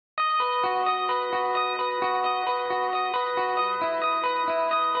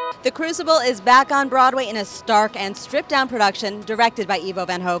The Crucible is back on Broadway in a stark and stripped-down production directed by Ivo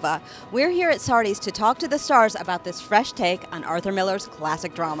van Hove. We're here at Sardi's to talk to the stars about this fresh take on Arthur Miller's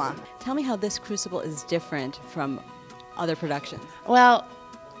classic drama. Tell me how this Crucible is different from other productions. Well,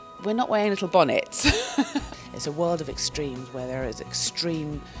 we're not wearing little bonnets. It's a world of extremes where there is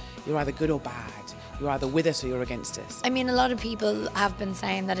extreme, you're either good or bad. You're either with us or you're against us. I mean, a lot of people have been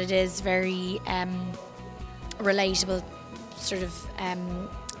saying that it is very relatable, sort of,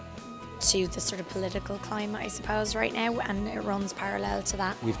 to the sort of political climate, I suppose, right now, and it runs parallel to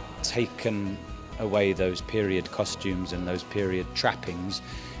that. We've taken away those period costumes and those period trappings,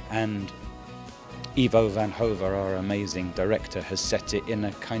 and Ivo van Hove, our amazing director, has set it in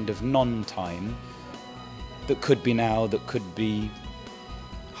a kind of non-time that could be now, that could be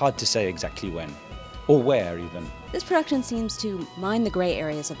hard to say exactly when, or where even. This production seems to mind the grey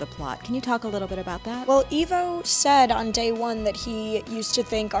areas of the plot. Can you talk a little bit about that? Well, Ivo said on day one that he used to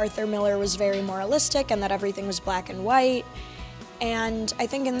think Arthur Miller was very moralistic and that everything was black and white. And I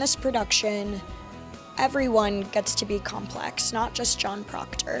think in this production, everyone gets to be complex, not just John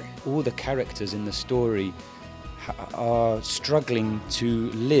Proctor. All the characters in the story are struggling to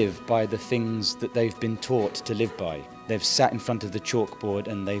live by the things that they've been taught to live by. They've sat in front of the chalkboard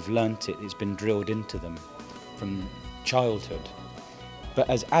and they've learnt it. It's been drilled into them from childhood. But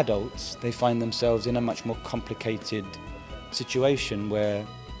as adults, they find themselves in a much more complicated situation where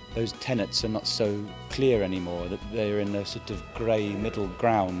those tenets are not so clear anymore, that they're in a sort of grey middle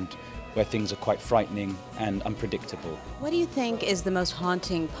ground where things are quite frightening and unpredictable. What do you think is the most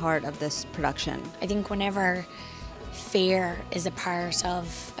haunting part of this production? I think whenever fear is a part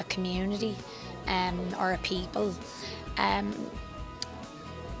of a community or a people,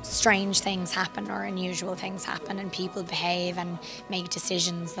 strange things happen or unusual things happen, and people behave and make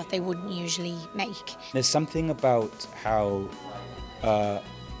decisions that they wouldn't usually make. There's something about how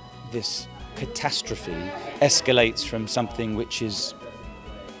this catastrophe escalates from something which is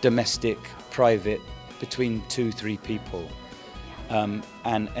domestic, private, between 2-3 people,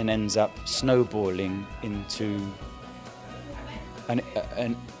 and ends up snowballing into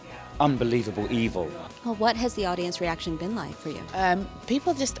an unbelievable evil. Well, what has the audience reaction been like for you?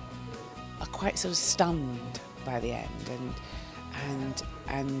 People just are quite sort of stunned by the end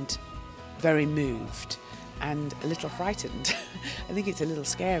and very moved and a little frightened. I think it's a little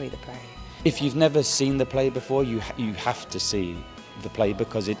scary, the play. If you've never seen the play before, you have to see the play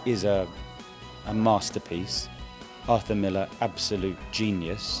because it is a masterpiece. Arthur Miller, absolute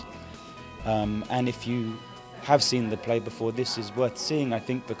genius. And if you have seen the play before, this is worth seeing, I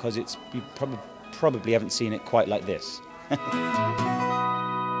think, because you probably haven't seen it quite like this.